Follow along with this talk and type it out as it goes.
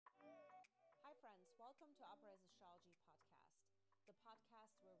to Uprise Astrology Podcast, the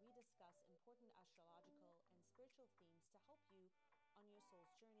podcast where we discuss important astrological and spiritual themes to help you on your soul's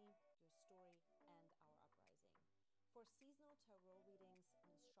journey, your story, and our uprising. For seasonal tarot readings and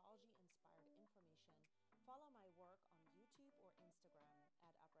astrology-inspired information, follow my work on YouTube or Instagram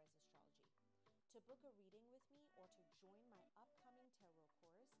at Uprise Astrology. To book a reading with me or to join my upcoming tarot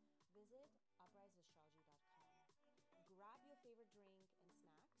course, visit upriseastrology.com. Grab your favorite drink and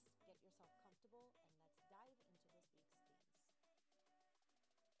snacks, get yourself comfortable, and let's dive into this week's themes.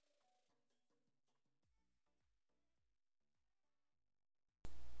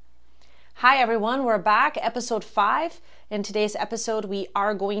 Hi everyone, we're back, episode 5. In today's episode, we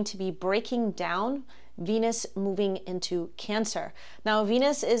are going to be breaking down Venus moving into Cancer. Now,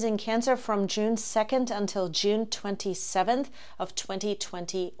 Venus is in Cancer from June 2nd until June 27th of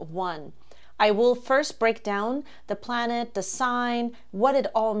 2021. I will first break down the planet, the sign, what it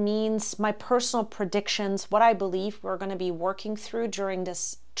all means, my personal predictions, what I believe we're going to be working through during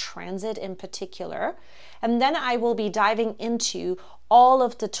this transit in particular. And then I will be diving into all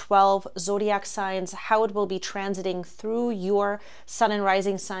of the 12 zodiac signs, how it will be transiting through your sun and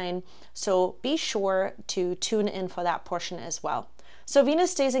rising sign. So be sure to tune in for that portion as well. So Venus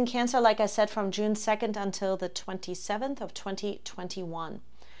stays in Cancer, like I said, from June 2nd until the 27th of 2021.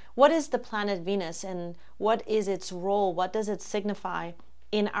 What is the planet Venus and what is its role? What does it signify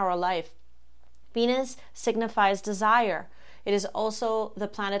in our life? Venus signifies desire. It is also the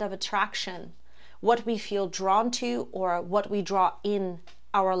planet of attraction, what we feel drawn to or what we draw in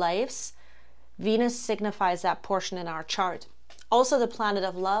our lives. Venus signifies that portion in our chart. Also the planet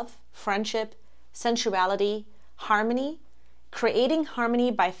of love, friendship, sensuality, harmony, creating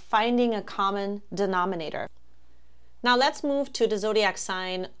harmony by finding a common denominator. Now let's move to the zodiac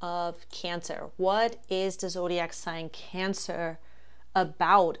sign of Cancer. What is the zodiac sign Cancer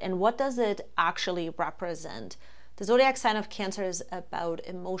about and what does it actually represent? The zodiac sign of Cancer is about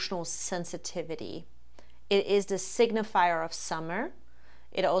emotional sensitivity. It is the signifier of summer.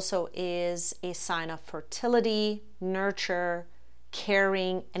 It also is a sign of fertility, nurture,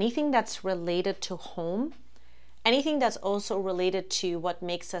 caring, anything that's related to home, anything that's also related to what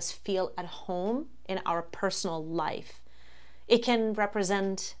makes us feel at home in our personal life. It can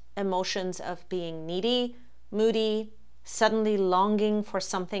represent emotions of being needy, moody, suddenly longing for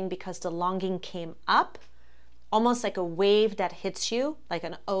something because the longing came up, almost like a wave that hits you, like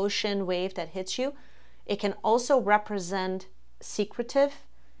an ocean wave that hits you. It can also represent secretive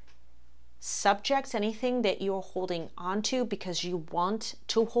subjects, anything that you're holding on to because you want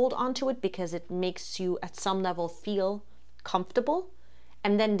to hold on to it because it makes you at some level feel comfortable.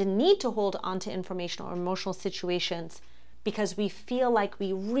 And then the need to hold on to information or emotional situations because we feel like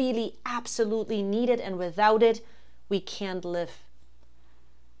we really absolutely need it and without it, we can't live.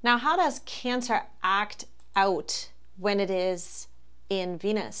 Now, how does Cancer act out when it is in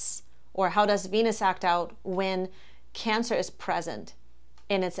Venus? Or how does Venus act out when Cancer is present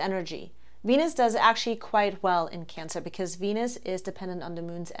in its energy? Venus does actually quite well in Cancer because Venus is dependent on the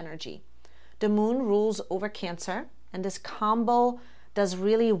moon's energy. The moon rules over Cancer, and this combo does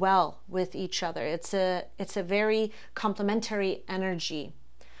really well with each other. It's a very complementary energy.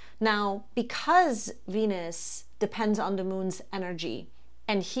 Now, because Venus depends on the moon's energy,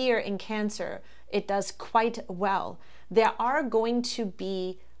 and here in Cancer, it does quite well, there are going to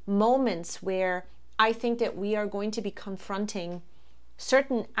be moments where I think that we are going to be confronting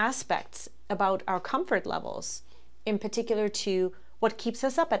certain aspects about our comfort levels, in particular to what keeps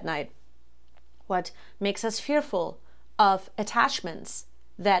us up at night, what makes us fearful of attachments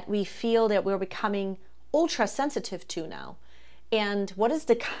that we feel that we're becoming ultra sensitive to now. And what is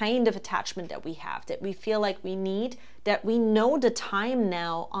the kind of attachment that we have that we feel like we need, that we know the time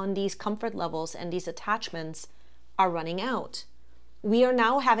now on these comfort levels and these attachments are running out. We are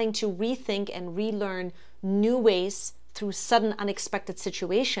now having to rethink and relearn new ways through sudden unexpected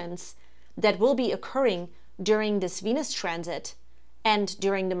situations that will be occurring during this Venus transit and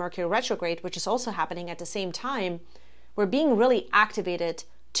during the Mercury retrograde, which is also happening at the same time. We're being really activated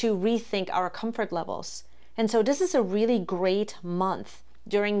to rethink our comfort levels. And so this is a really great month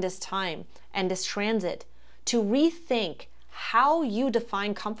during this time and this transit to rethink how you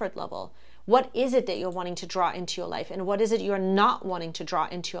define comfort level. What is it that you're wanting to draw into your life and what is it you're not wanting to draw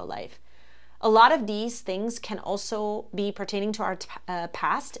into your life? A lot of these things can also be pertaining to our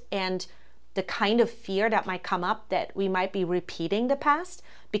past and the kind of fear that might come up that we might be repeating the past,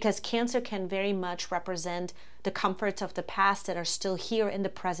 because Cancer can very much represent the comforts of the past that are still here in the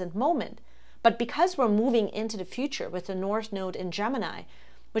present moment. But because we're moving into the future with the North Node in Gemini,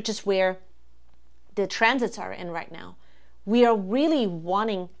 which is where the transits are in right now, we are really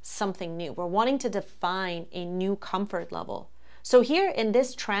wanting something new. We're wanting to define a new comfort level. So here in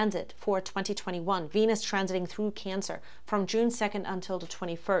this transit for 2021, Venus transiting through Cancer from June 2nd until the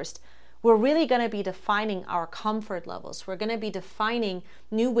 21st, we're really going to be defining our comfort levels. We're going to be defining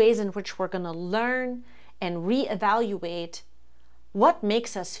new ways in which we're going to learn and reevaluate what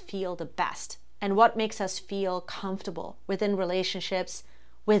makes us feel the best and what makes us feel comfortable within relationships,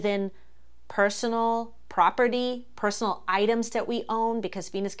 within personal property, personal items that we own, because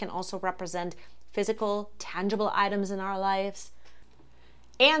Venus can also represent physical, tangible items in our lives.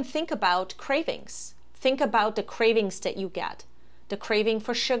 And think about cravings. Think about the cravings that you get. The craving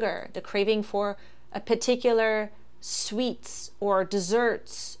for sugar, the craving for a particular sweets or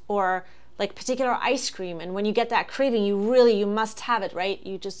desserts or like particular ice cream. And when you get that craving, you must have it, right?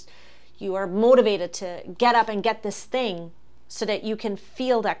 You are motivated to get up and get this thing so that you can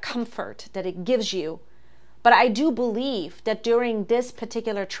feel that comfort that it gives you. But I do believe that during this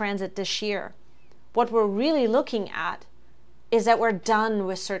particular transit this year, what we're really looking at is that we're done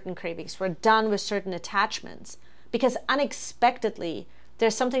with certain cravings. We're done with certain attachments because unexpectedly,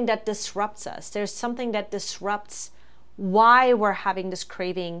 there's something that disrupts us. There's something that disrupts why we're having this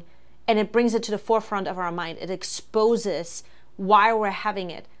craving, and it brings it to the forefront of our mind. It exposes why we're having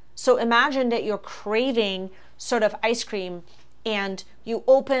it. So imagine that you're craving sort of ice cream and you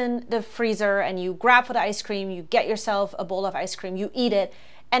open the freezer and you grab for the ice cream, you get yourself a bowl of ice cream, you eat it,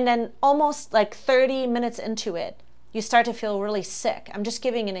 and then almost like 30 minutes into it, you start to feel really sick. I'm just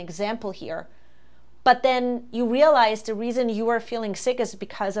giving an example here. But then you realize the reason you are feeling sick is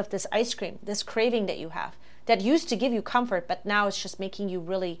because of this ice cream, this craving that you have, that used to give you comfort, but now it's just making you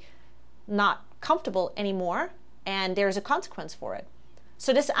really not comfortable anymore, and there's a consequence for it.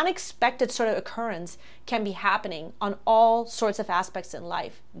 So this unexpected sort of occurrence can be happening on all sorts of aspects in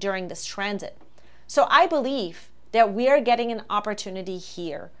life during this transit. So I believe that we are getting an opportunity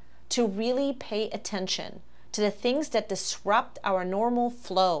here to really pay attention to the things that disrupt our normal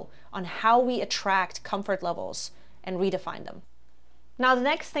flow on how we attract comfort levels and redefine them. Now, the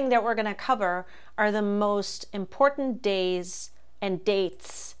next thing that we're going to cover are the most important days and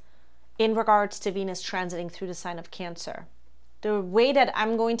dates in regards to Venus transiting through the sign of Cancer. The way that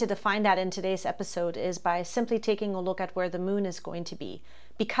I'm going to define that in today's episode is by simply taking a look at where the moon is going to be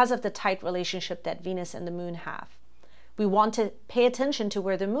because of the tight relationship that Venus and the moon have. We want to pay attention to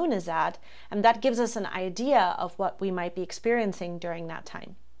where the moon is at, and that gives us an idea of what we might be experiencing during that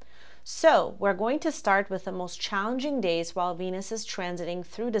time. So we're going to start with the most challenging days while Venus is transiting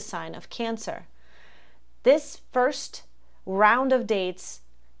through the sign of Cancer. This first round of dates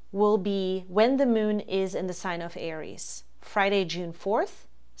will be when the moon is in the sign of Aries. Friday, June 4th,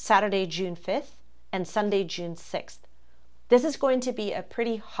 Saturday, June 5th, and Sunday, June 6th. This is going to be a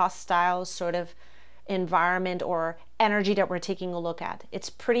pretty hostile sort of environment or energy that we're taking a look at. It's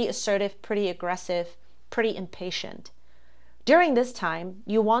pretty assertive, pretty aggressive, pretty impatient. During this time,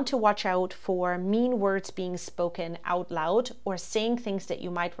 you want to watch out for mean words being spoken out loud or saying things that you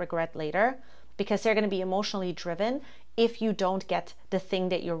might regret later, because they're going to be emotionally driven if you don't get the thing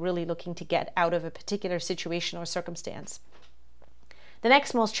that you're really looking to get out of a particular situation or circumstance. The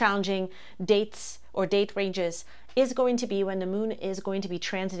next most challenging dates or date ranges is going to be when the moon is going to be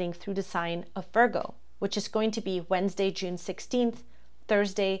transiting through the sign of Virgo, which is going to be Wednesday, June 16th,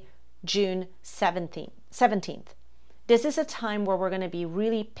 Thursday, June 17th. This is a time where we're going to be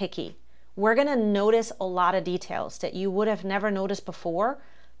really picky. We're going to notice a lot of details that you would have never noticed before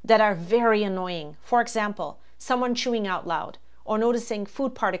that are very annoying. For example, someone chewing out loud, or noticing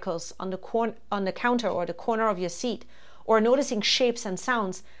food particles on the counter or the corner of your seat, or noticing shapes and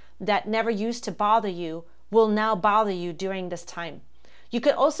sounds that never used to bother you will now bother you during this time. You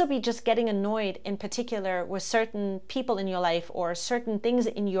could also be just getting annoyed in particular with certain people in your life or certain things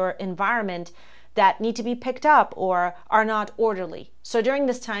in your environment that need to be picked up or are not orderly. So during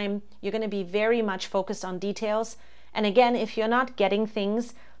this time, you're going to be very much focused on details. And again, if you're not getting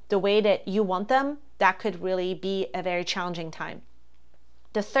things the way that you want them, that could really be a very challenging time.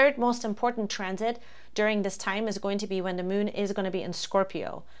 The third most important transit during this time is going to be when the moon is going to be in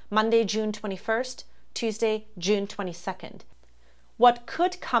Scorpio, Monday, June 21st, Tuesday, June 22nd. What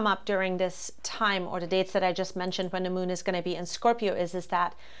could come up during this time, or the dates that I just mentioned when the moon is going to be in Scorpio, is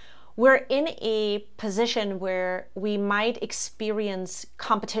that we're in a position where we might experience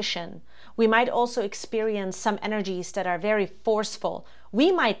competition. We might also experience some energies that are very forceful.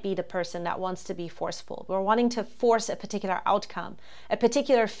 We might be the person that wants to be forceful. We're wanting to force a particular outcome, a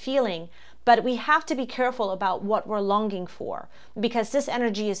particular feeling, but we have to be careful about what we're longing for, because this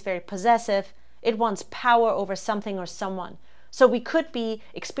energy is very possessive. It wants power over something or someone. So we could be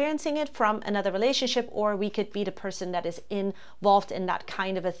experiencing it from another relationship, or we could be the person that is involved in that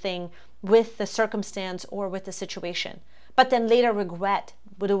kind of a thing with the circumstance or with the situation. But then later regret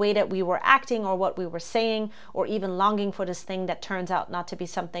the way that we were acting or what we were saying, or even longing for this thing that turns out not to be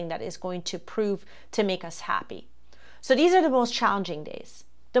something that is going to prove to make us happy. So these are the most challenging days.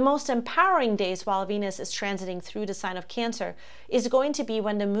 The most empowering days while Venus is transiting through the sign of Cancer is going to be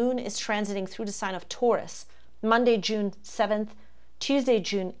when the moon is transiting through the sign of Taurus, Monday, June 7th, Tuesday,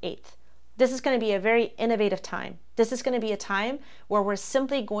 June 8th. This is going to be a very innovative time. This is going to be a time where we're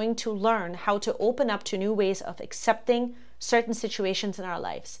simply going to learn how to open up to new ways of accepting certain situations in our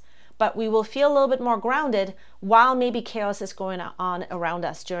lives. But we will feel a little bit more grounded while maybe chaos is going on around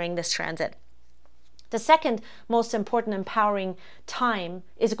us during this transit. The second most important empowering time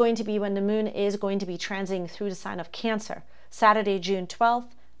is going to be when the moon is going to be transiting through the sign of Cancer, Saturday, June 12th,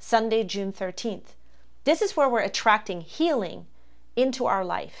 Sunday, June 13th. This is where we're attracting healing into our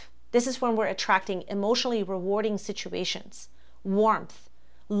life. This is when we're attracting emotionally rewarding situations, warmth,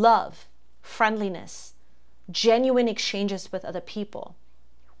 love, friendliness, genuine exchanges with other people.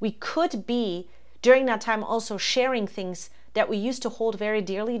 We could be, during that time, also sharing things that we used to hold very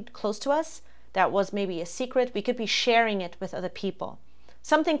dearly close to us, that was maybe a secret. We could be sharing it with other people.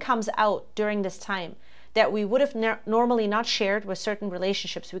 Something comes out during this time that we would have normally not shared with certain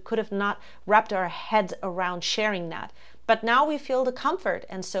relationships. We could have not wrapped our heads around sharing that. But now we feel the comfort,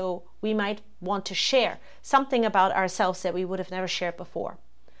 and so we might want to share something about ourselves that we would have never shared before.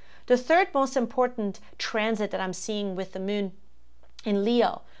 The third most important transit that I'm seeing with the moon in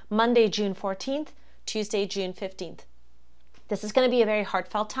Leo, Monday, June 14th, Tuesday, June 15th. This is going to be a very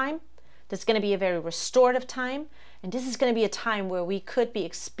heartfelt time. This is going to be a very restorative time. And this is going to be a time where we could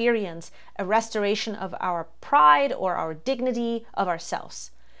experience a restoration of our pride or our dignity of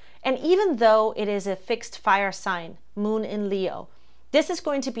ourselves. And even though it is a fixed fire sign, moon in Leo, this is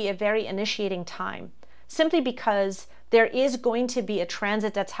going to be a very initiating time, simply because there is going to be a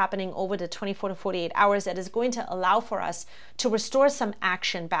transit that's happening over the 24 to 48 hours that is going to allow for us to restore some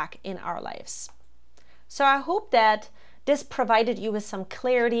action back in our lives. So I hope that this provided you with some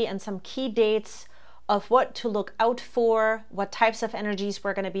clarity and some key dates of what to look out for, what types of energies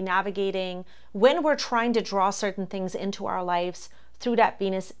we're going to be navigating when we're trying to draw certain things into our lives through that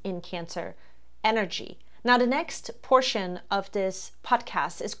Venus in Cancer energy. Now, the next portion of this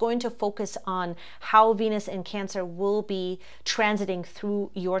podcast is going to focus on how Venus in Cancer will be transiting through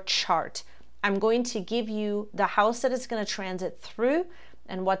your chart. I'm going to give you the house that it's going to transit through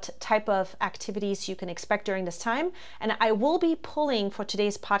and what type of activities you can expect during this time. And I will be pulling for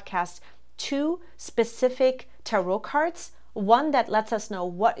today's podcast 2 specific tarot cards, one that lets us know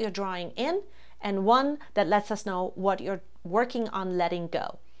what you're drawing in and one that lets us know what you're working on letting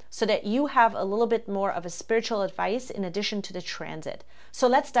go, so that you have a little bit more of a spiritual advice in addition to the transit. So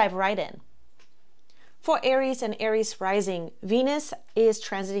let's dive right in. For Aries and Aries rising, Venus is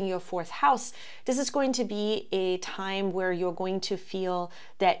transiting your 4th house. This is going to be a time where you're going to feel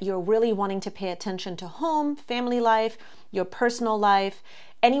that you're really wanting to pay attention to home, family life, your personal life.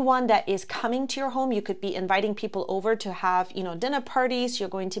 Anyone that is coming to your home, you could be inviting people over to have, dinner parties. You're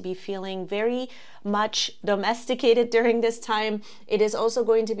going to be feeling very much domesticated during this time. It is also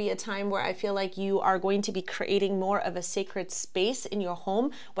going to be a time where I feel like you are going to be creating more of a sacred space in your home,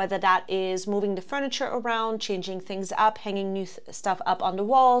 whether that is moving the furniture around, changing things up, hanging new stuff up on the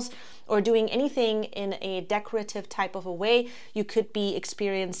walls, or doing anything in a decorative type of a way. You could be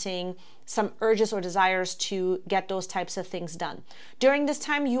experiencing some urges or desires to get those types of things done. During this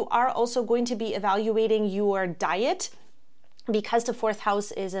time, you are also going to be evaluating your diet, because the 4th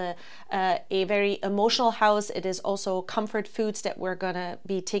house is a very emotional house. It is also comfort foods that we're going to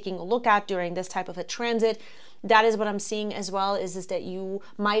be taking a look at during this type of a transit. That is what I'm seeing as well, is that you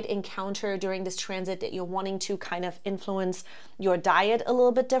might encounter during this transit that you're wanting to kind of influence your diet a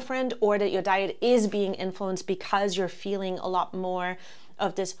little bit different, or that your diet is being influenced because you're feeling a lot more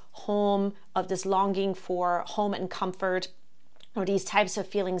of this home, of this longing for home and comfort, or these types of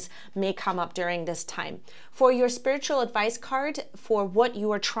feelings may come up during this time. For your spiritual advice card, for what you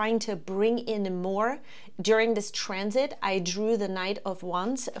are trying to bring in more during this transit, I drew the Knight of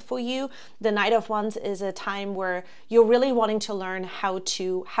Wands for you. The Knight of Wands is a time where you're really wanting to learn how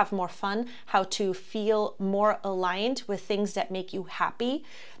to have more fun, how to feel more aligned with things that make you happy.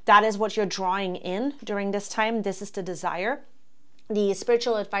 That is what you're drawing in during this time. This is the desire. The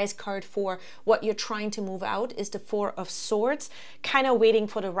spiritual advice card for what you're trying to move out is the Four of Swords, kind of waiting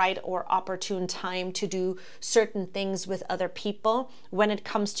for the right or opportune time to do certain things with other people. When it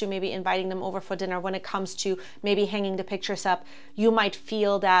comes to maybe inviting them over for dinner, when it comes to maybe hanging the pictures up, you might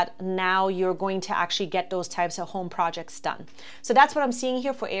feel that now you're going to actually get those types of home projects done. So that's what I'm seeing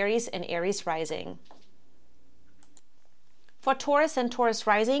here for Aries and Aries rising. For Taurus and Taurus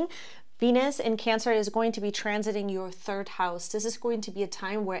rising, Venus in Cancer is going to be transiting your third house. This is going to be a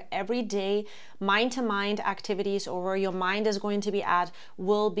time where every day mind-to-mind activities, or where your mind is going to be at,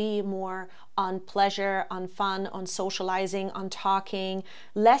 will be more on pleasure, on fun, on socializing, on talking,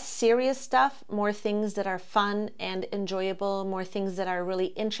 less serious stuff, more things that are fun and enjoyable, more things that are really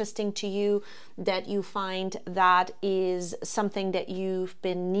interesting to you, that you find that is something that you've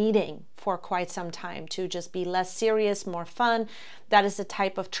been needing for quite some time, to just be less serious, more fun. That is the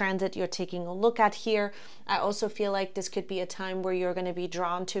type of transit you're taking a look at here. I also feel like this could be a time where you're going to be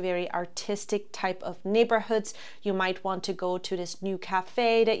drawn to very artistic type of neighborhoods. You might want to go to this new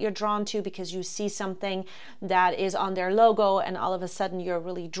cafe that you're drawn to because you see something that is on their logo, and all of a sudden you're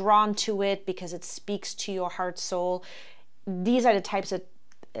really drawn to it because it speaks to your heart soul. These are the types of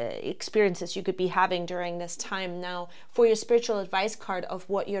experiences you could be having during this time. Now, for your spiritual advice card of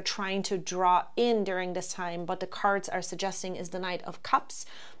what you're trying to draw in during this time, what the cards are suggesting is the Knight of Cups.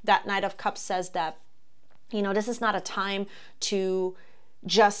 That Knight of Cups says that, you know, this is not a time to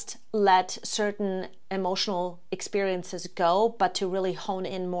just let certain emotional experiences go, but to really hone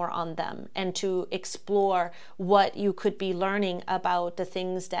in more on them and to explore what you could be learning about the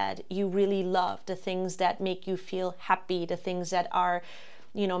things that you really love, the things that make you feel happy, the things that are,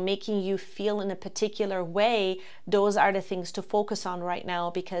 you know, making you feel in a particular way. Those are the things to focus on right now,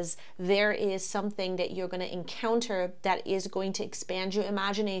 because there is something that you're going to encounter that is going to expand your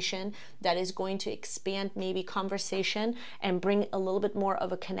imagination, that is going to expand maybe conversation and bring a little bit more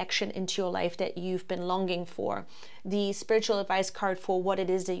of a connection into your life that you've been longing for. The spiritual advice card for what it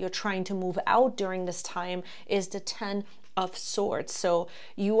is that you're trying to move out during this time is the Ten of Swords. So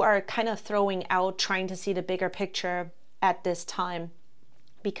you are kind of throwing out, trying to see the bigger picture at this time,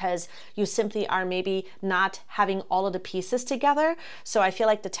 because you simply are maybe not having all of the pieces together. So I feel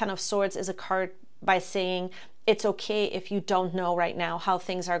like the Ten of Swords is a card by saying it's okay if you don't know right now how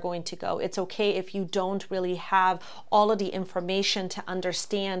things are going to go. It's okay if you don't really have all of the information to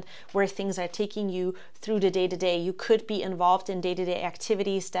understand where things are taking you through the day-to-day. You could be involved in day-to-day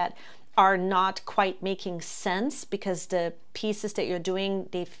activities that are not quite making sense because the pieces that you're doing,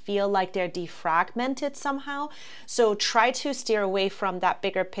 they feel like they're defragmented somehow. So try to steer away from that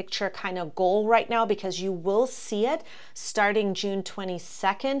bigger picture kind of goal right now, because you will see it starting June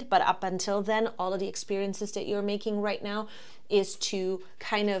 22nd. But up until then, all of the experiences that you're making right now is to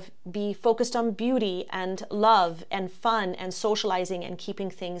kind of be focused on beauty and love and fun and socializing and keeping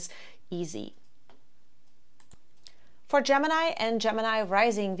things easy. For Gemini and Gemini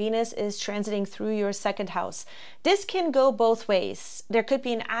rising, Venus is transiting through your second house. This can go both ways. There could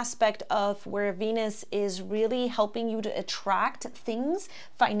be an aspect of where Venus is really helping you to attract things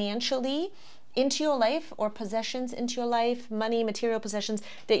financially into your life, or possessions into your life, money, material possessions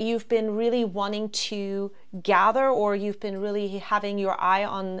that you've been really wanting to gather, or you've been really having your eye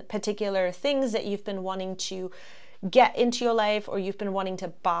on particular things that you've been wanting to get into your life, or you've been wanting to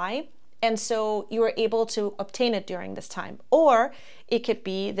buy. And so you are able to obtain it during this time. Or it could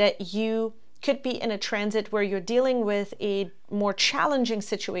be that you could be in a transit where you're dealing with a more challenging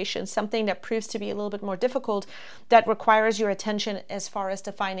situation, something that proves to be a little bit more difficult, that requires your attention as far as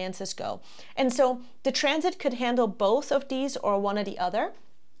the finances go. And so the transit could handle both of these, or one or the other,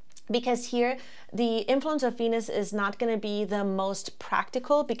 because here the influence of Venus is not going to be the most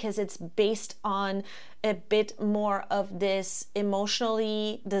practical, because it's based on a bit more of this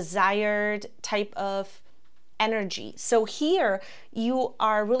emotionally desired type of energy. So here you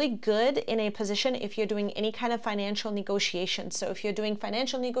are really good in a position if you're doing any kind of financial negotiations. So if you're doing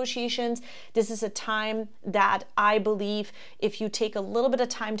financial negotiations, this is a time that I believe if you take a little bit of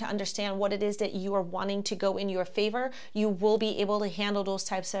time to understand what it is that you are wanting to go in your favor, you will be able to handle those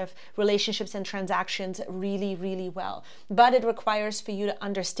types of relationships and transactions really, really well. But it requires for you to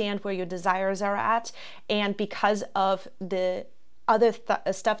understand where your desires are at, and because of the other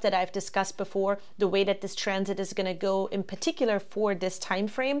stuff that I've discussed before, the way that this transit is going to go in particular for this time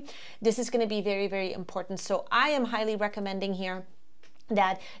frame, this is going to be very, very important. So I am highly recommending here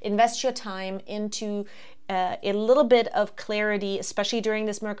that invest your time into a little bit of clarity, especially during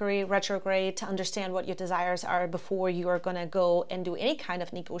this Mercury retrograde, to understand what your desires are before you are going to go and do any kind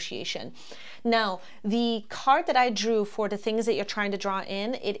of negotiation. Now, the card that I drew for the things that you're trying to draw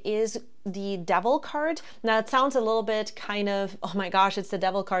in, it is the Devil card. Now, it sounds a little bit kind of, oh my gosh, it's the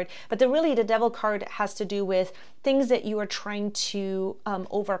Devil card. But the Devil card has to do with things that you are trying to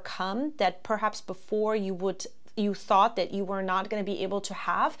overcome that perhaps before you thought that you were not going to be able to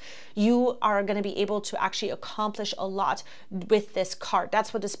have. You are going to be able to actually accomplish a lot with this card.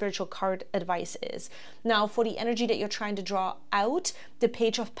 That's what the spiritual card advice is. Now, for the energy that you're trying to draw out, the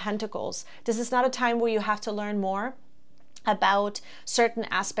Page of Pentacles. This is not a time where you have to learn more about certain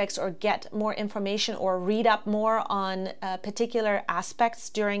aspects or get more information or read up more on particular aspects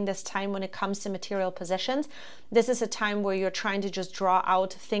during this time when it comes to material possessions. This is a time where you're trying to just draw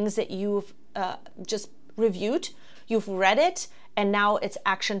out things that you've just reviewed, you've read it, and now it's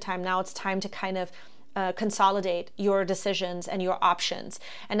action time. Now it's time to kind of consolidate your decisions and your options.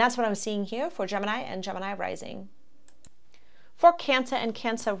 And that's what I'm seeing here for Gemini and Gemini rising. For Cancer and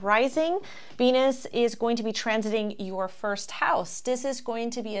Cancer rising, Venus is going to be transiting your first house. This is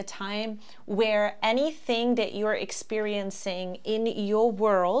going to be a time where anything that you're experiencing in your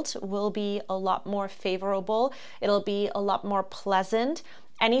world will be a lot more favorable. It'll be a lot more pleasant.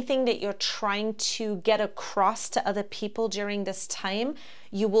 Anything that you're trying to get across to other people during this time,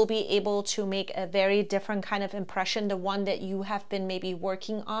 you will be able to make a very different kind of impression, the one that you have been maybe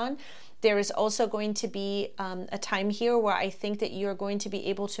working on. There is also going to be a time here where I think that you're going to be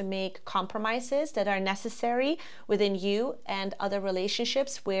able to make compromises that are necessary within you and other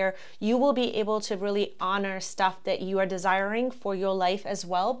relationships, where you will be able to really honor stuff that you are desiring for your life as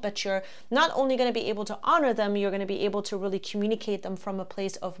well. But you're not only going to be able to honor them, you're going to be able to really communicate them from a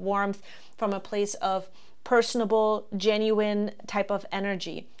place of warmth, from a place of personable, genuine type of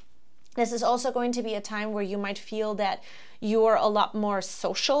energy. This is also going to be a time where you might feel that you're a lot more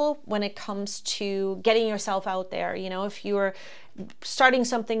social when it comes to getting yourself out there. You know, if you're starting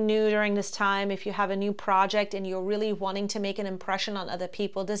something new during this time, if you have a new project and you're really wanting to make an impression on other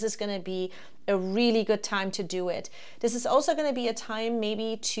people, this is going to be a really good time to do it. This is also going to be a time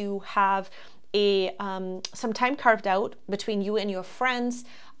maybe to have some time carved out between you and your friends.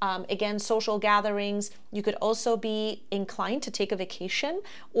 Again, social gatherings. You could also be inclined to take a vacation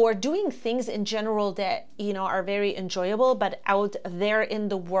or doing things in general that, you know, are very enjoyable, but out there in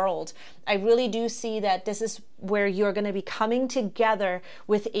the world. I really do see that this is where you're going to be coming together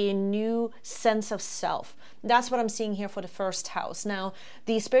with a new sense of self. That's what I'm seeing here for the first house. Now,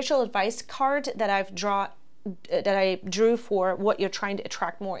 the spiritual advice card that I drew for what you're trying to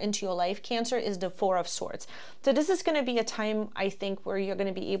attract more into your life, Cancer, is the Four of Swords. So this is going to be a time, I think, where you're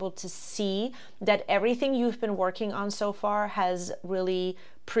going to be able to see that everything you've been working on so far has really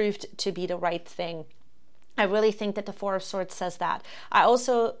proved to be the right thing. I really think that the Four of Swords says that. I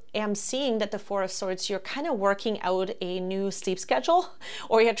also am seeing that the Four of Swords, you're kind of working out a new sleep schedule,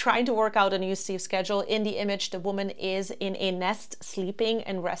 or you're trying to work out a new sleep schedule. In the image, the woman is in a nest, sleeping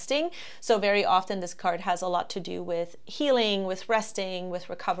and resting. So very often this card has a lot to do with healing, with resting, with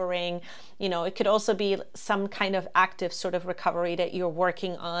recovering. You know, it could also be some kind of active sort of recovery that you're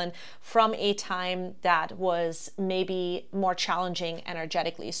working on from a time that was maybe more challenging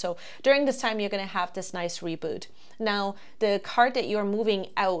energetically. So during this time, you're going to have this nice reboot. Now, the card that you're moving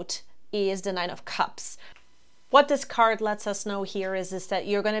out is the Nine of Cups. What this card lets us know here is that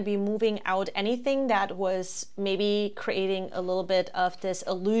you're going to be moving out anything that was maybe creating a little bit of this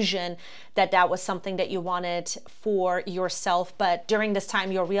illusion that was something that you wanted for yourself. But during this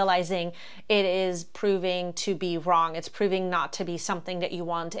time, you're realizing it is proving to be wrong. It's proving not to be something that you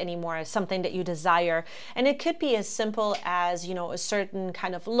want anymore, something that you desire. And it could be as simple as, you know, a certain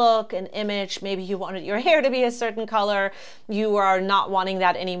kind of look, an image. Maybe you wanted your hair to be a certain color. You are not wanting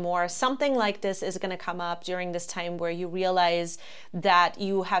that anymore. Something like this is going to come up during this time where you realize that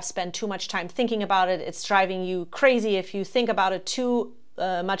you have spent too much time thinking about it. It's driving you crazy if you think about it too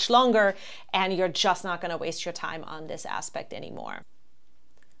much longer, and you're just not going to waste your time on this aspect anymore.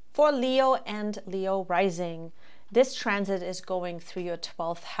 For Leo and Leo rising, this transit is going through your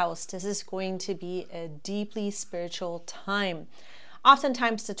 12th house. This is going to be a deeply spiritual time.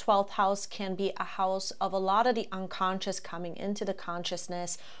 Oftentimes, the 12th house can be a house of a lot of the unconscious coming into the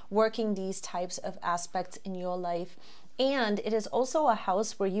consciousness, working these types of aspects in your life. And it is also a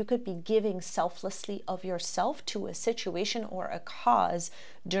house where you could be giving selflessly of yourself to a situation or a cause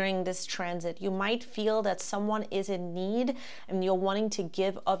during this transit. You might feel that someone is in need and you're wanting to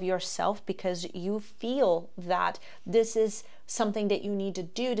give of yourself because you feel that this is something that you need to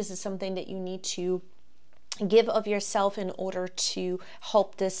do. This is something that you need to give of yourself in order to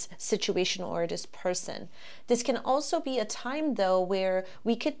help this situation or this person. This can also be a time though where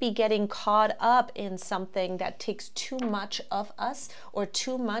we could be getting caught up in something that takes too much of us or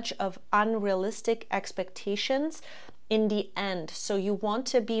too much of unrealistic expectations in the end. So you want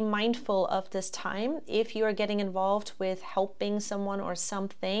to be mindful of this time. If you're getting involved with helping someone or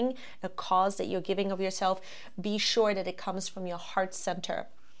something, a cause that you're giving of yourself, be sure that it comes from your heart center.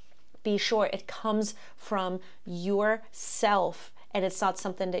 Be sure it comes from yourself and it's not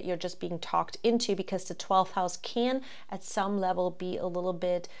something that you're just being talked into, because the 12th house can at some level be a little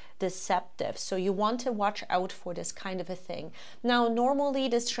bit deceptive. So you want to watch out for this kind of a thing. Now, normally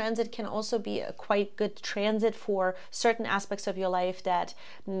this transit can also be a quite good transit for certain aspects of your life that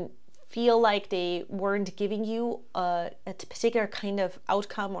feel like they weren't giving you a particular kind of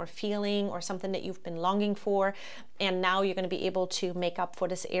outcome or feeling or something that you've been longing for. And now you're going to be able to make up for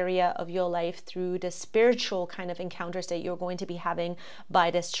this area of your life through the spiritual kind of encounters that you're going to be having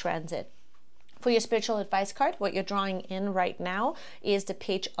by this transit. For your spiritual advice card, what you're drawing in right now is the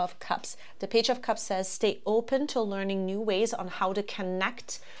Page of Cups. The Page of Cups says, stay open to learning new ways on how to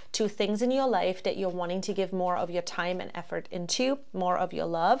connect to things in your life that you're wanting to give more of your time and effort into, more of your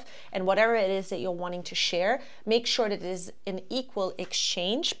love, and whatever it is that you're wanting to share, make sure that it is an equal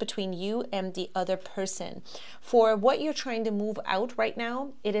exchange between you and the other person. For what you're trying to move out right now,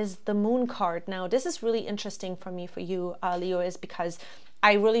 it is the Moon card. Now, this is really interesting for me, for you, Leo, is because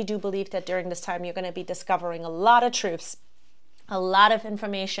I really do believe that during this time you're going to be discovering a lot of truths, a lot of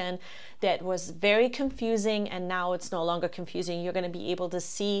information that was very confusing, and now it's no longer confusing. You're going to be able to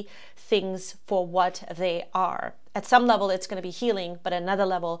see things for what they are. At some level, it's going to be healing, but at another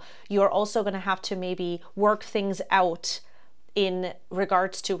level, you're also going to have to maybe work things out in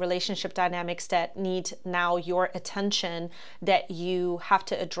regards to relationship dynamics that need now your attention, that you have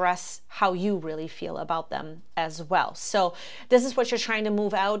to address how you really feel about them as well. So this is what you're trying to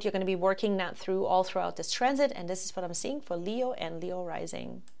move out. You're going to be working that through all throughout this transit, and this is what I'm seeing for Leo and Leo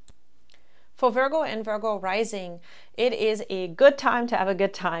rising. For Virgo and Virgo rising, it is a good time to have a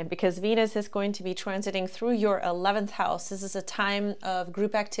good time, because Venus is going to be transiting through your 11th house. This is a time of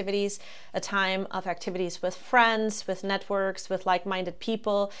group activities, a time of activities with friends, with networks, with like-minded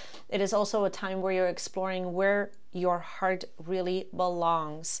people. It is also a time where you're exploring where your heart really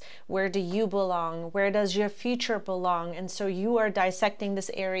belongs. Where do you belong? Where does your future belong? And so you are dissecting this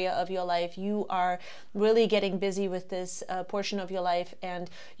area of your life. You are really getting busy with this portion of your life, and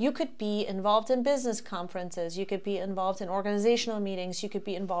you could be involved in business conferences. You could be involved in organizational meetings. You could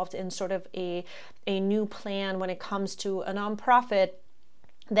be involved in sort of a new plan when it comes to a nonprofit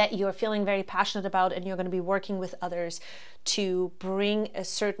that you're feeling very passionate about, and you're going to be working with others to bring a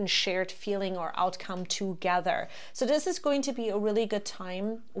certain shared feeling or outcome together. So this is going to be a really good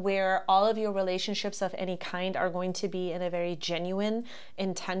time where all of your relationships of any kind are going to be in a very genuine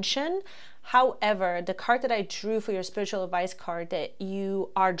intention. However, the card that I drew for your spiritual advice card that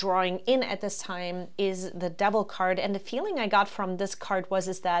you are drawing in at this time is the Devil card. And the feeling I got from this card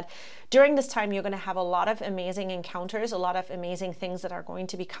is that during this time, you're going to have a lot of amazing encounters, a lot of amazing things that are going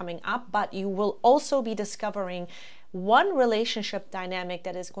to be coming up, but you will also be discovering one relationship dynamic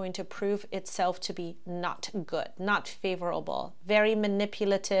that is going to prove itself to be not good, not favorable, very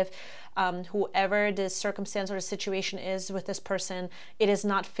manipulative. Whoever the circumstance or the situation is with this person, it is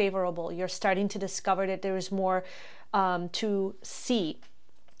not favorable. You're starting to discover that there is more to see.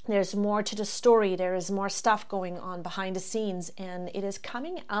 There's more to the story. There is more stuff going on behind the scenes, and it is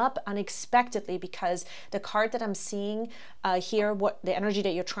coming up unexpectedly, because the card that I'm seeing here, what the energy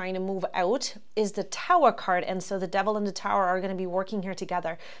that you're trying to move out, is the Tower card. And so the Devil and the Tower are going to be working here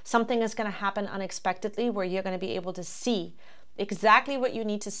together. Something is going to happen unexpectedly where you're going to be able to see exactly what you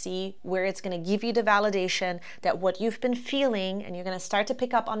need to see, where it's going to give you the validation that what you've been feeling, and you're going to start to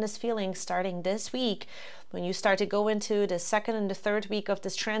pick up on this feeling starting this week. When you start to go into the second and the third week of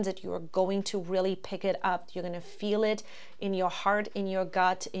this transit, you are going to really pick it up. You're going to feel it in your heart, in your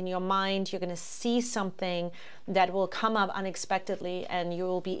gut, in your mind. You're going to see something that will come up unexpectedly, and you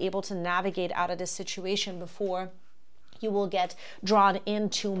will be able to navigate out of this situation before you will get drawn in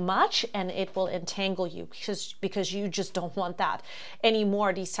too much and it will entangle you, because you just don't want that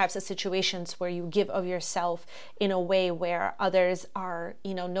anymore. These types of situations where you give of yourself in a way where others are,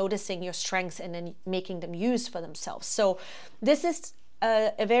 noticing your strengths and then making them use for themselves. So this is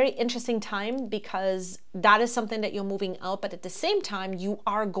a very interesting time because that is something that you're moving out, but at the same time, you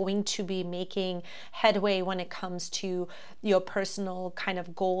are going to be making headway when it comes to your personal kind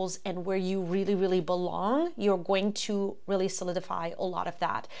of goals and where you really, really belong. You're going to really solidify a lot of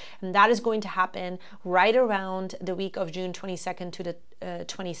that. And that is going to happen right around the week of June 22nd to the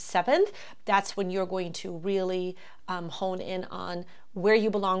 27th. That's when you're going to really hone in on where you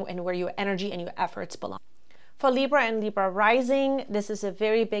belong and where your energy and your efforts belong. For Libra and Libra rising, this is a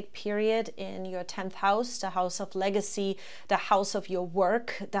very big period in your 10th house, the house of legacy, the house of your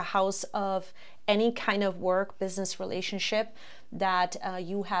work, the house of any kind of work, business relationship that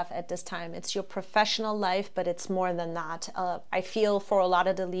you have at this time. It's your professional life, but it's more than that. I feel for a lot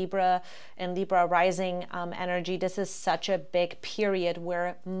of the Libra and Libra rising energy, this is such a big period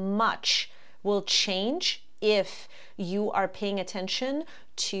where much will change if you are paying attention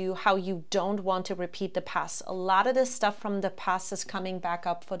to how you don't want to repeat the past. A lot of the stuff from the past is coming back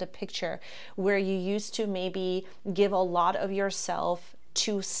up for the picture, where you used to maybe give a lot of yourself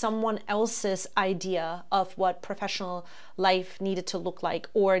to someone else's idea of what professional life needed to look like,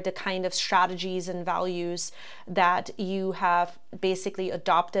 or the kind of strategies and values that you have basically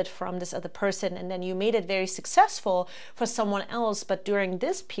adopted from this other person, and then you made it very successful for someone else. But during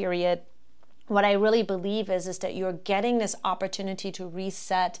this period, what I really believe is that you're getting this opportunity to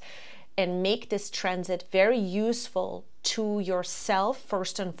reset and make this transit very useful to yourself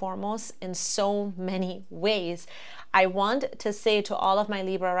first and foremost in so many ways. I want to say to all of my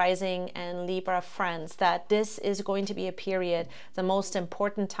Libra rising and Libra friends that this is going to be a period. The most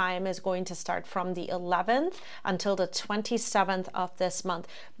important time is going to start from the 11th until the 27th of this month.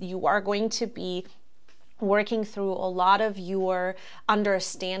 You are going to be working through a lot of your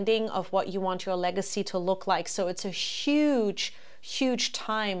understanding of what you want your legacy to look like. So it's a huge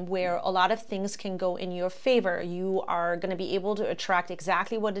time where a lot of things can go in your favor. You are going to be able to attract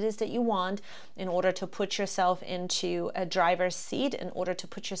exactly what it is that you want in order to put yourself into a driver's seat, in order to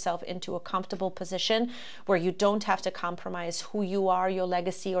put yourself into a comfortable position where you don't have to compromise who you are, your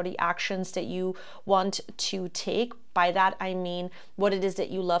legacy, or the actions that you want to take. By that, I mean what it is that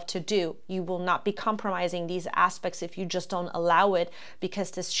you love to do. You will not be compromising these aspects if you just don't allow it,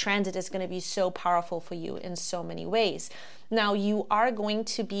 because this transit is going to be so powerful for you in so many ways. Now, you are going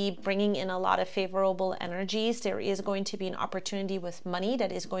to be bringing in a lot of favorable energies. There is going to be an opportunity with money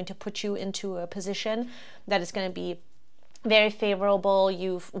that is going to put you into a position that is going to be very favorable.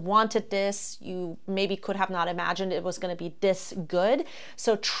 You've wanted this. You maybe could have not imagined it was going to be this good.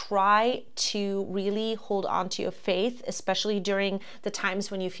 So try to really hold on to your faith, especially during the times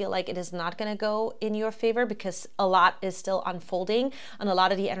when you feel like it is not going to go in your favor, because a lot is still unfolding and a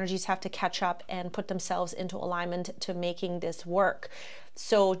lot of the energies have to catch up and put themselves into alignment to making this work.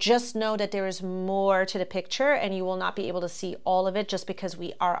 So just know that there is more to the picture, and you will not be able to see all of it just because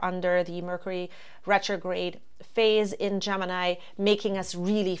we are under the Mercury retrograde phase in Gemini, making us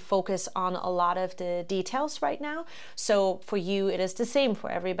really focus on a lot of the details right now. So for you, it is the same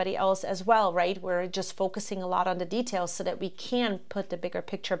for everybody else as well, right? We're just focusing a lot on the details so that we can put the bigger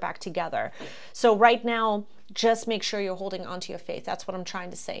picture back together. So right now, just make sure you're holding on to your faith. That's what I'm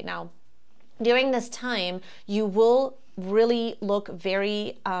trying to say. Now, during this time, you will really look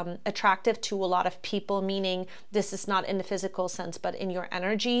very attractive to a lot of people, meaning this is not in the physical sense, but in your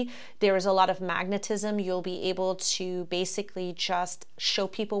energy. There is a lot of magnetism. You'll be able to basically just show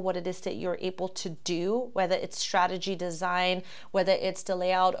people what it is that you're able to do, whether it's strategy design, whether it's the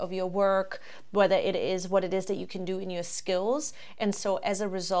layout of your work, whether it is what it is that you can do in your skills. And so as a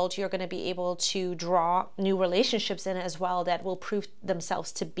result, you're going to be able to draw new relationships in as well that will prove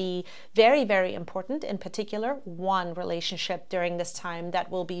themselves to be very, very important. In particular, one relationship during this time that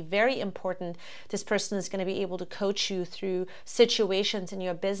will be very important. This person is going to be able to coach you through situations in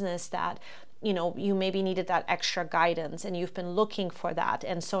your business that you maybe needed that extra guidance and you've been looking for that.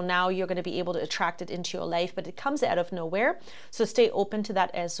 And so now you're going to be able to attract it into your life, but it comes out of nowhere. So stay open to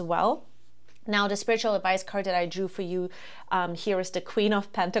that as well. Now, the spiritual advice card that I drew for you here is the Queen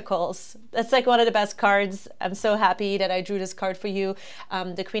of Pentacles. That's like one of the best cards. I'm so happy that I drew this card for you.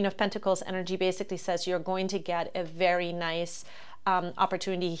 The Queen of Pentacles energy basically says you're going to get a very nice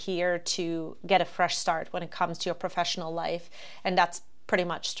opportunity here to get a fresh start when it comes to your professional life. And that's pretty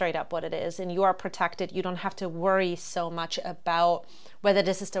much straight up what it is. And you are protected. You don't have to worry so much about whether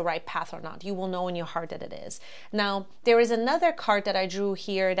this is the right path or not. You will know in your heart that it is. Now, there is another card that I drew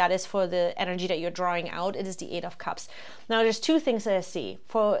here that is for the energy that you're drawing out. It is the Eight of Cups. Now, there's two things that I see.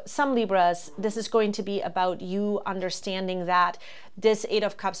 For some Libras, this is going to be about you understanding that this Eight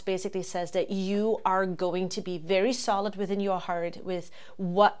of Cups basically says that you are going to be very solid within your heart with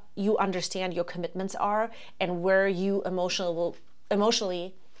what you understand your commitments are and where you emotionally will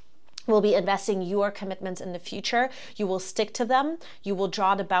emotionally will be investing your commitments in the future. You will stick to them. You will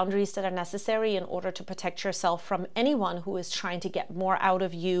draw the boundaries that are necessary in order to protect yourself from anyone who is trying to get more out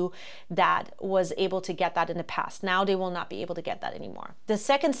of you that was able to get that in the past. Now they will not be able to get that anymore. The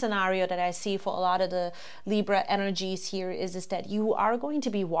second scenario that I see for a lot of the Libra energies here is that you are going to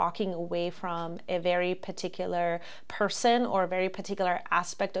be walking away from a very particular person or a very particular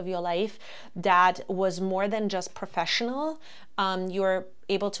aspect of your life that was more than just professional. You're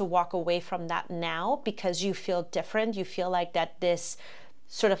able to walk away from that now because you feel different. You feel like that this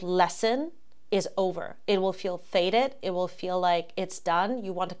sort of lesson is over. It will feel faded. It will feel like it's done.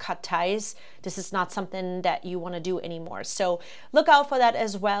 You want to cut ties. This is not something that you want to do anymore. So look out for that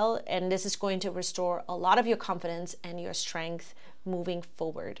as well. And this is going to restore a lot of your confidence and your strength moving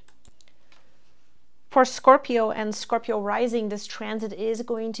forward. For Scorpio and Scorpio rising, this transit is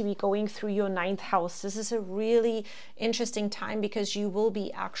going to be going through your 9th house. This is a really interesting time because you will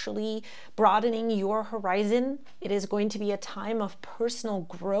be actually broadening your horizon. It is going to be a time of personal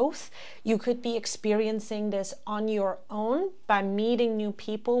growth. You could be experiencing this on your own by meeting new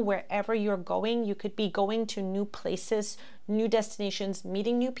people wherever you're going. You could be going to new places, new destinations,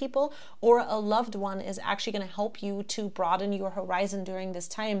 meeting new people, or a loved one is actually going to help you to broaden your horizon during this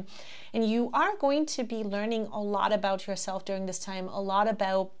time. And you are going to be learning a lot about yourself during this time, a lot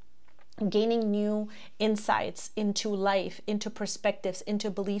about gaining new insights into life, into perspectives, into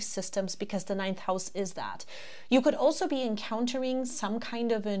belief systems, because the 9th house is that. You could also be encountering some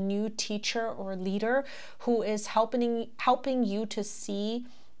kind of a new teacher or leader who is helping you to see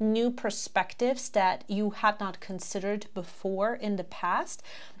new perspectives that you had not considered before in the past,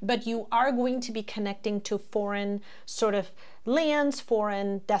 but you are going to be connecting to foreign sort of lands,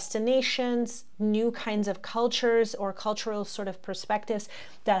 foreign destinations, new kinds of cultures or cultural sort of perspectives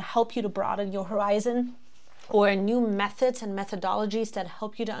that help you to broaden your horizon, or new methods and methodologies that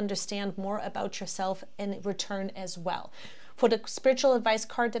help you to understand more about yourself in return as well. For the spiritual advice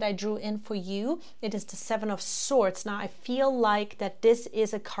card that I drew in for you, it is the 7 of Swords. Now, I feel like that this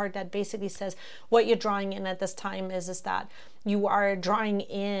is a card that basically says what you're drawing in at this time is that you are drawing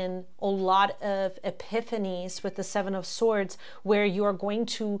in a lot of epiphanies with the 7 of Swords, where you are going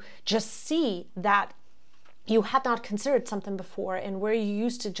to just see that you had not considered something before, and where you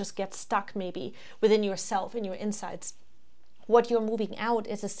used to just get stuck maybe within yourself and your insides. What you're moving out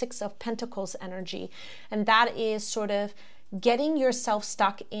is a 6 of Pentacles energy, and that is sort of getting yourself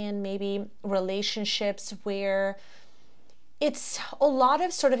stuck in maybe relationships where it's a lot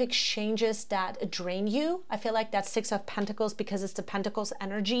of sort of exchanges that drain you. I feel like that 6 of Pentacles, because it's the Pentacles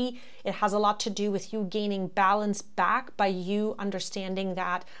energy, it has a lot to do with you gaining balance back by you understanding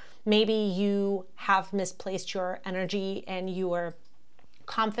that maybe you have misplaced your energy and your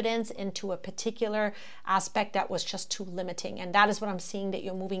confidence into a particular aspect that was just too limiting. And that is what I'm seeing that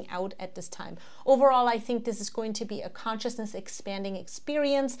you're moving out at this time. Overall, I think this is going to be a consciousness expanding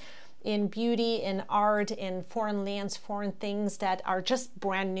experience in beauty, in art, in foreign lands, foreign things that are just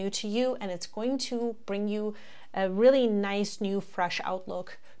brand new to you. And it's going to bring you a really nice, new, fresh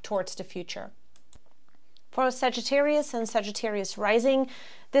outlook towards the future. For Sagittarius and Sagittarius rising,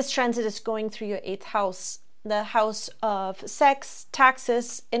 this transit is going through your 8th house. The house of sex,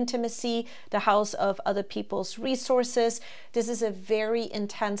 taxes, intimacy, the house of other people's resources. This is a very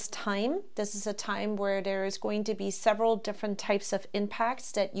intense time. This is a time where there is going to be several different types of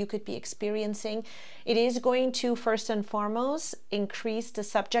impacts that you could be experiencing. It is going to, first and foremost, increase the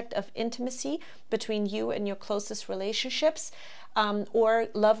subject of intimacy between you and your closest relationships. Or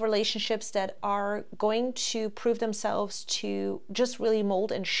love relationships that are going to prove themselves to just really mold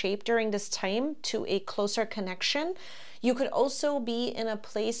and shape during this time to a closer connection. You could also be in a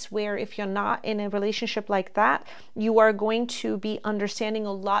place where, if you're not in a relationship like that, you are going to be understanding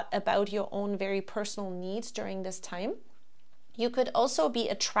a lot about your own very personal needs during this time. You could also be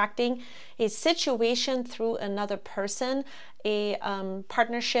attracting a situation through another person, a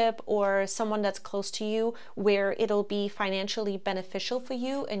partnership or someone that's close to you, where it'll be financially beneficial for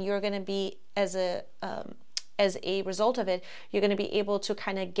you, and you're going to be, as a result of it, you're going to be able to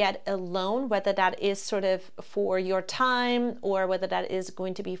kind of get a loan, whether that is sort of for your time or whether that is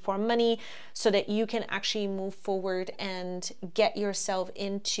going to be for money, so that you can actually move forward and get yourself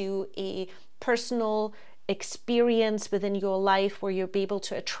into a personal experience within your life where you'll be able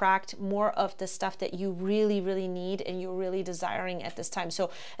to attract more of the stuff that you really, really need and you're really desiring at this time. So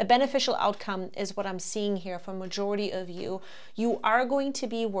a beneficial outcome is what I'm seeing here for majority of you. You are going to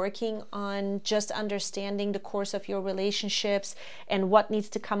be working on just understanding the course of your relationships and what needs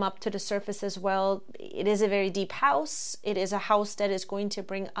to come up to the surface as well. It is a very deep house. It is a house that is going to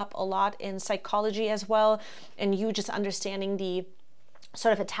bring up a lot in psychology as well, and you just understanding the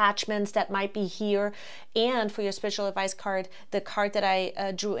sort of attachments that might be here. And for your spiritual advice card, the card that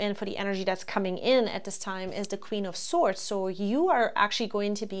I drew in for the energy that's coming in at this time is the Queen of Swords. So you are actually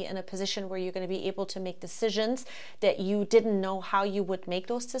going to be in a position where you're going to be able to make decisions that you didn't know how you would make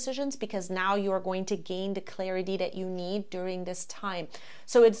those decisions, because now you are going to gain the clarity that you need during this time.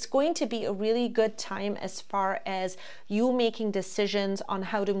 So it's going to be a really good time as far as you making decisions on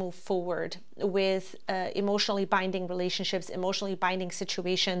how to move forward with emotionally binding relationships, emotionally binding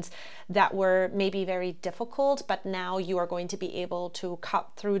situations that were maybe very difficult, but now you are going to be able to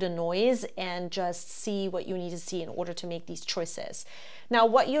cut through the noise and just see what you need to see in order to make these choices. Now,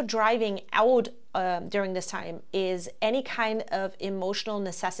 what you're driving out during this time is any kind of emotional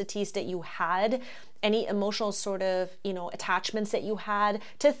necessities that you had, any emotional sort of, attachments that you had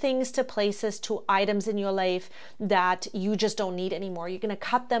to things, to places, to items in your life that you just don't need anymore. You're going to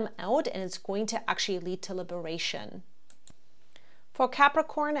cut them out, and it's going to actually lead to liberation. For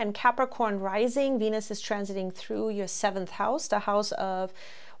Capricorn and Capricorn rising, Venus is transiting through your 7th house, the house of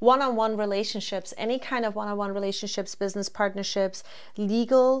one-on-one relationships, any kind of one-on-one relationships, business partnerships,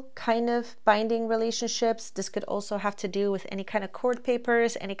 legal kind of binding relationships. This could also have to do with any kind of court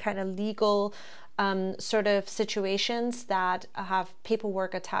papers, any kind of legal sort of situations that have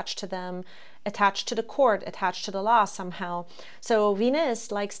paperwork attached to them, attached to the court, attached to the law somehow. So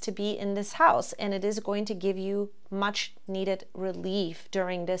Venus likes to be in this house, and it is going to give you much needed relief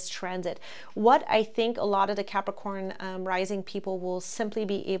during this transit. What I think a lot of the Capricorn rising people will simply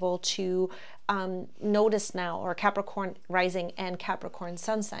be able to notice now, or Capricorn rising and Capricorn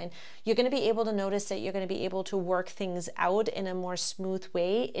sun sign, you're going to be able to notice that you're going to be able to work things out in a more smooth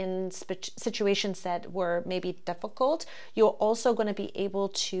way in situations that were maybe difficult. You're also going to be able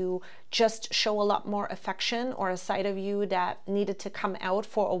to just show a lot more affection, or a side of you that needed to come out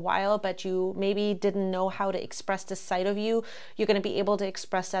for a while, but you maybe didn't know how to express this side of you. You're going to be able to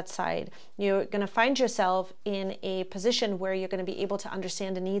express that side. You're going to find yourself in a position where you're going to be able to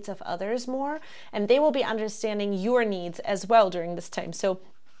understand the needs of others more, and they will be understanding your needs as well during this time. So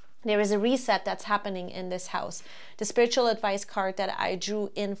there is a reset that's happening in this house. The spiritual advice card that I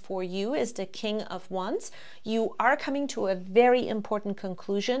drew in for you is the King of Wands. You are coming to a very important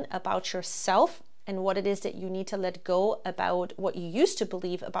conclusion about yourself and what it is that you need to let go about what you used to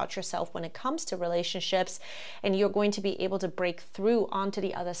believe about yourself when it comes to relationships. And you're going to be able to break through onto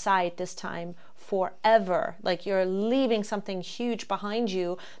the other side this time forever. Like you're leaving something huge behind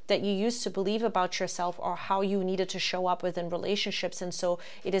you that you used to believe about yourself, or how you needed to show up within relationships. And so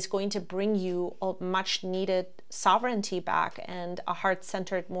it is going to bring you a much needed sovereignty back, and a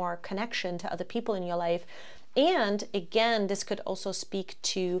heart-centered more connection to other people in your life. And again, this could also speak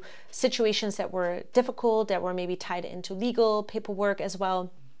to situations that were difficult, that were maybe tied into legal paperwork as well.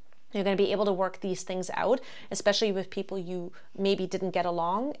 You're going to be able to work these things out, especially with people you maybe didn't get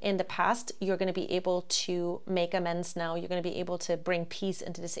along in the past. You're going to be able to make amends now. You're going to be able to bring peace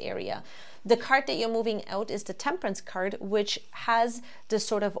into this area. The card that you're moving out is the Temperance card, which has this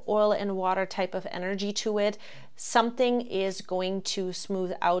sort of oil and water type of energy to it. Something is going to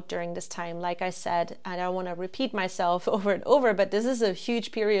smooth out during this time. Like I said, I don't want to repeat myself over and over, but this is a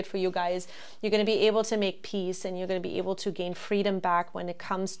huge period for you guys. You're going to be able to make peace, and you're going to be able to gain freedom back when it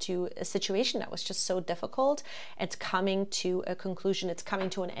comes to a situation that was just so difficult. It's coming to a conclusion. It's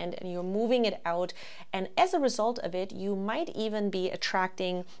coming to an end, and you're moving it out. And as a result of it, you might even be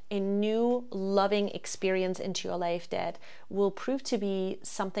attracting a new loving experience into your life that will prove to be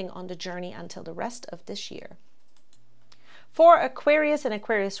something on the journey until the rest of this year. For Aquarius and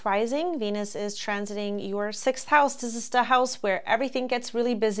Aquarius rising, Venus is transiting your 6th house. This is the house where everything gets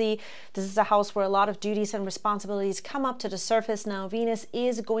really busy. This is the house where a lot of duties and responsibilities come up to the surface. Now, Venus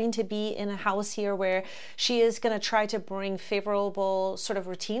is going to be in a house here where she is going to try to bring favorable sort of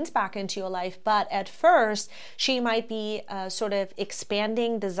routines back into your life. But at first, she might be sort of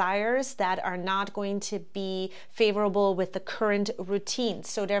expanding desires that are not going to be favorable with the current routine.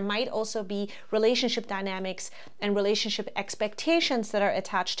 So there might also be relationship dynamics and relationship expectations that are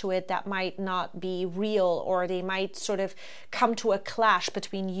attached to it that might not be real, or they might sort of come to a clash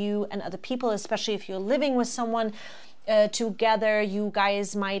between you and other people, especially if you're living with someone together. You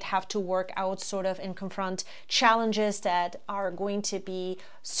guys might have to work out sort of and confront challenges that are going to be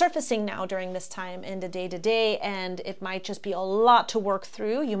surfacing now during this time in the day-to-day, and it might just be a lot to work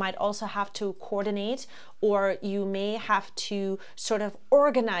through. You might also have to coordinate, or you may have to sort of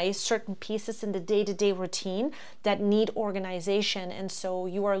organize certain pieces in the day-to-day routine that need organization. And so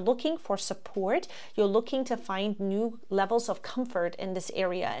you are looking for support. You're looking to find new levels of comfort in this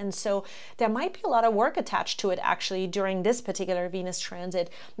area. And so there might be a lot of work attached to it actually during this particular Venus transit.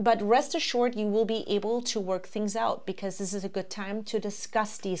 But rest assured, you will be able to work things out, because this is a good time to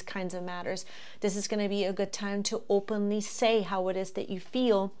discuss these kinds of matters. This is going to be a good time to openly say how it is that you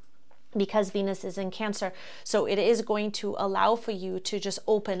feel, because Venus is in Cancer. So it is going to allow for you to just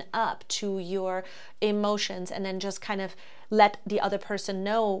open up to your emotions, and then just kind of let the other person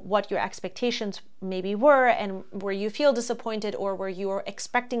know what your expectations maybe were, and where you feel disappointed, or where you're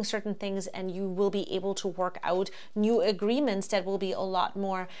expecting certain things, and you will be able to work out new agreements that will be a lot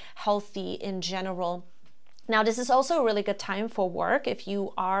more healthy in general. Now, this is also a really good time for work. If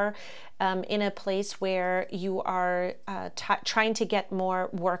you are in a place where you are trying to get more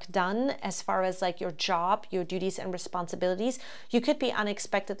work done as far as like your job, your duties and responsibilities, you could be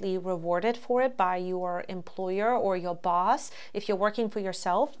unexpectedly rewarded for it by your employer or your boss. If you're working for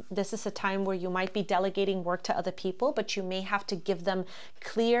yourself, this is a time where you might be delegating work to other people, but you may have to give them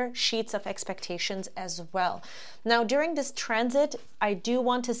clear sheets of expectations as well. Now, during this transit, I do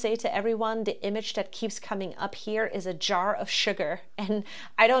want to say to everyone, the image that keeps coming up here is a jar of sugar. And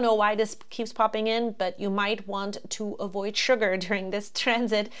I don't know why this keeps popping in, but you might want to avoid sugar during this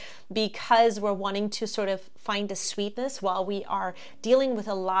transit, because we're wanting to sort of find the sweetness while we are dealing with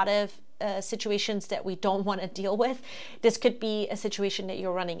a lot of situations that we don't want to deal with. This could be a situation that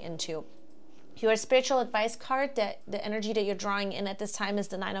you're running into. Your spiritual advice card, that the energy that you're drawing in at this time is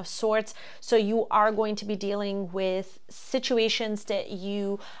the Nine of Swords. So you are going to be dealing with situations that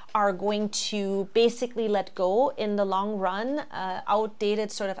you are going to basically let go in the long run,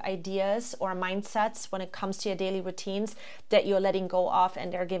 outdated sort of ideas or mindsets when it comes to your daily routines that you're letting go of,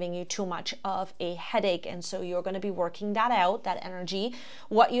 and they're giving you too much of a headache. And so you're going to be working that out, that energy.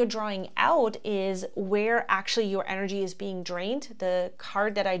 What you're drawing out is where actually your energy is being drained. The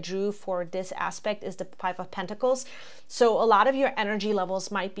card that I drew for this aspect is the Five of Pentacles. So a lot of your energy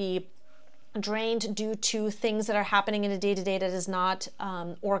levels might be drained due to things that are happening in the day-to-day that is not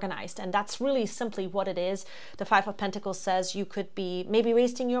organized. And that's really simply what it is. The Five of Pentacles says you could be maybe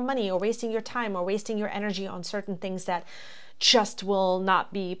wasting your money, or wasting your time, or wasting your energy on certain things that just will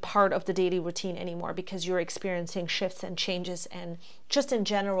not be part of the daily routine anymore, because you're experiencing shifts and changes, and just in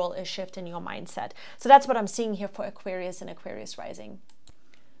general a shift in your mindset. So that's what I'm seeing here for Aquarius and Aquarius rising.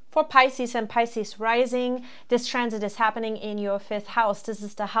 For Pisces and Pisces rising, this transit is happening in your 5th house. This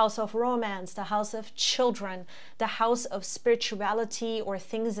is the house of romance, the house of children, the house of spirituality, or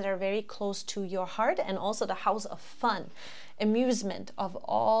things that are very close to your heart, and also the house of fun, amusement of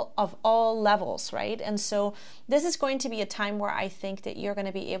all levels, right? And so this is going to be a time where I think that you're going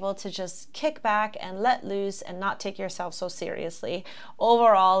to be able to just kick back and let loose, and not take yourself so seriously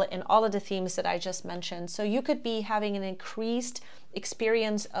overall in all of the themes that I just mentioned. So you could be having an increased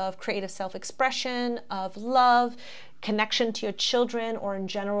experience of creative self-expression, of love, connection to your children, or in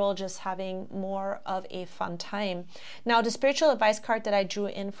general just having more of a fun time. Now, the spiritual advice card that I drew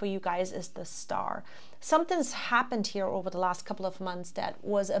in for you guys is the Star. Something's happened here over the last couple of months that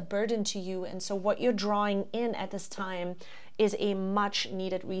was a burden to you, and so what you're drawing in at this time is a much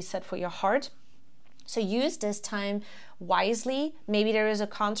needed reset for your heart. So use this time wisely. Maybe there is a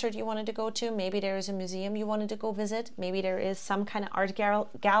concert you wanted to go to. Maybe there is a museum you wanted to go visit. Maybe there is some kind of art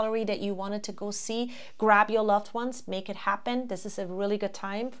gallery that you wanted to go see. Grab your loved ones, make it happen. This is a really good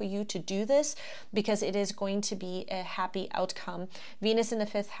time for you to do this, because it is going to be a happy outcome. Venus in the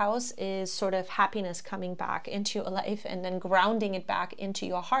 5th house is sort of happiness coming back into your life, and then grounding it back into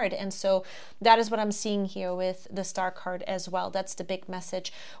your heart. And so that is what I'm seeing here with the Star card as well. That's the big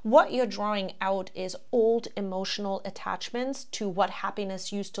message. What you're drawing out is old emotional attachments to what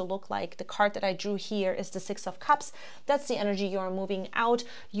happiness used to look like. The card that I drew here is the Six of Cups. That's the energy you're moving out.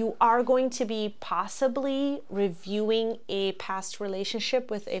 You are going to be possibly reviewing a past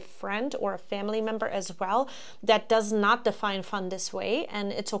relationship with a friend or a family member as well. That does not define fun this way,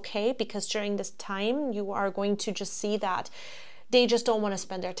 and it's okay, because during this time you are going to just see that they just don't want to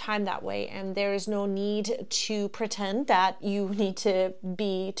spend their time that way, and there is no need to pretend that you need to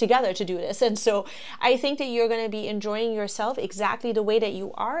be together to do this. And so I think that you're going to be enjoying yourself exactly the way that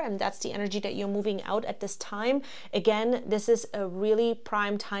you are, and that's the energy that you're moving out at this time. Again, this is a really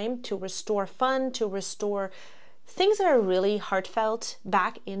prime time to restore fun, to restore things that are really heartfelt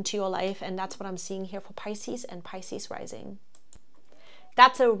back into your life, and that's what I'm seeing here for Pisces and Pisces rising.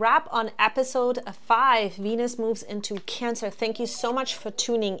 That's a wrap on episode 5. Venus moves into Cancer. Thank you so much for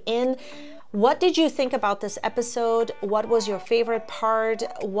tuning in. What did you think about this episode? What was your favorite part?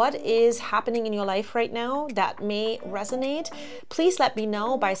 What is happening in your life right now that may resonate? Please let me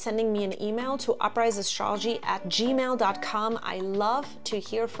know by sending me an email to upriseastrology@gmail.com. I love to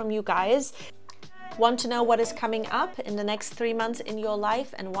hear from you guys. Want to know what is coming up in the next 3 months in your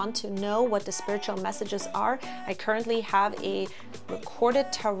life and want to know what the spiritual messages are? I currently have a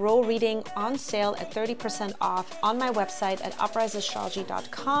recorded tarot reading on sale at 30% off on my website at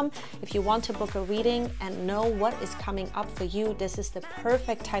upriseastrology.com. If you want to book a reading and know what is coming up for you, this is the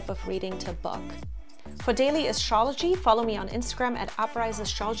perfect type of reading to book. For daily astrology, follow me on Instagram at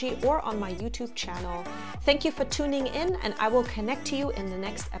upriseastrology or on my YouTube channel. Thank you for tuning in, and I will connect to you in the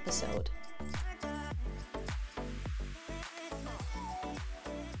next episode.